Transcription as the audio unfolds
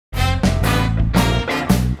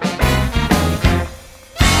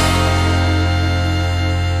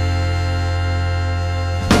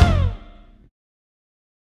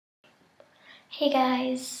Hey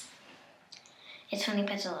guys, it's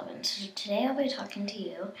Playpen. So today I'll be talking to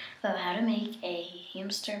you about how to make a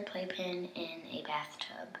hamster playpen in a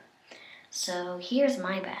bathtub. So here's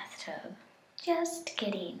my bathtub. Just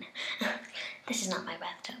kidding. This is not my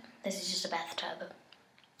bathtub. This is just a bathtub.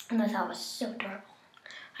 And I thought it was so adorable.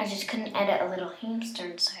 I just couldn't edit a little hamster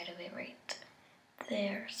inside of it right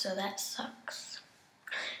there, so that sucks.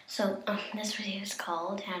 So this video is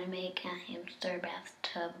called How to Make a Hamster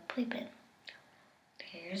Bathtub Playpen.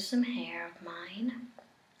 Here's some hair of mine.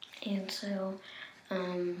 And so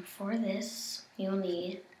for this, you'll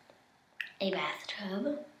need a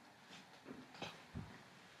bathtub,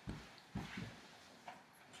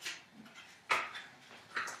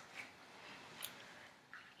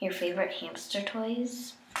 your favorite hamster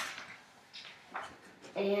toys,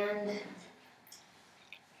 and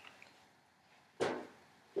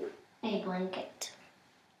a blanket.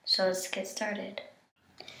 So let's get started.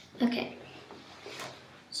 Okay.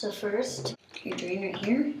 So first, your drain right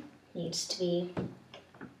here needs to be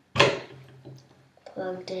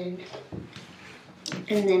plugged in,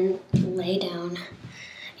 and then lay down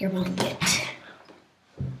your blanket.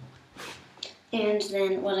 And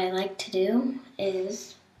then what I like to do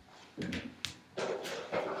is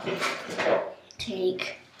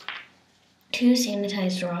take 2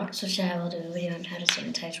 sanitized rocks, which I will do a video on how to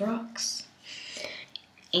sanitize rocks.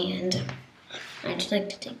 And I just like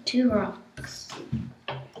to take 2 rocks,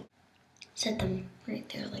 set them right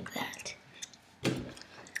there like that.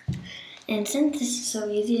 And since this is so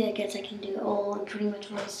easy, I guess I can do it all in pretty much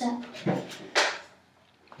one step.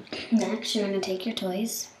 Next, you're going to take your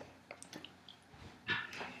toys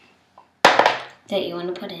that you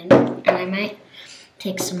want to put in, and I might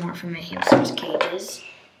take some more from my hamster's cages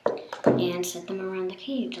and set them around the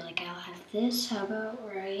cage. Like I'll have this, how about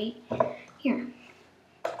right here,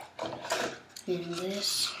 and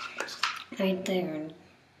this right there, and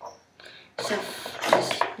stuff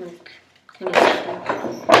just like kind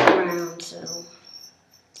of around, so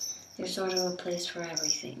there's sort of a place for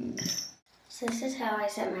everything. So this is how I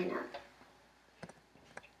set mine up.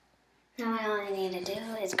 Now all I need to do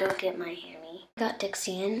is go get my hammy. Got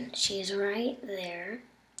Dixie in. She's right there.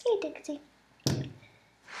 Hey, Dixie. And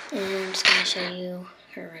I'm just going to show you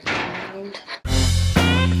her around.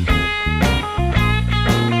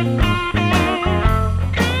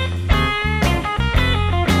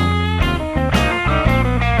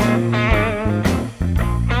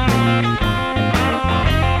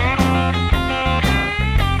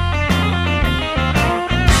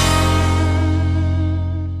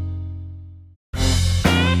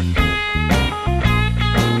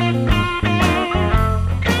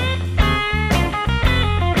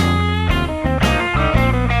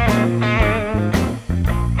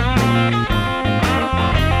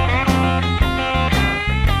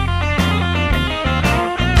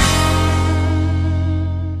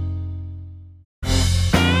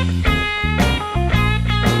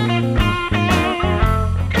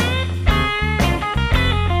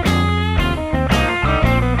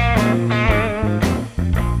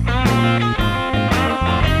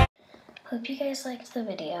 Hope you guys liked the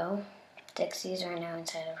video. Dixie's right now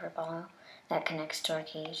inside of her ball that connects to her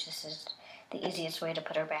cage. This is the easiest way to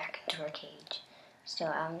put her back into her cage. So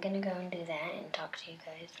I'm gonna go and do that and talk to you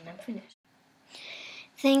guys when I'm finished.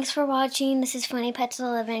 Thanks for watching. This is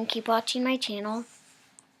FunnyPets11. Keep watching my channel.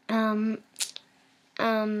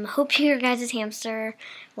 Hope your guys' hamster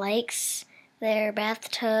likes their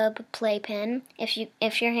bathtub playpen.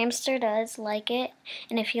 If your hamster does, like it,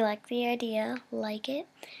 and if you like the idea, like it.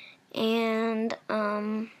 And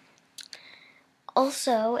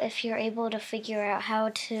also, if you're able to figure out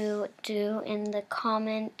how to do in the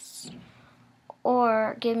comments,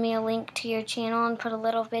 or give me a link to your channel and put a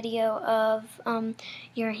little video of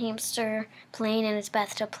your hamster playing in its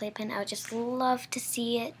bathtub playpen, I would just love to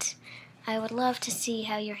see it. I would love to see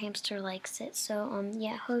how your hamster likes it. So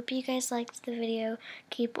yeah, hope you guys liked the video.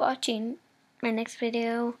 Keep watching. My next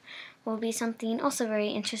video will be something also very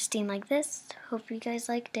interesting like this. Hope you guys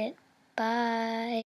liked it. Bye.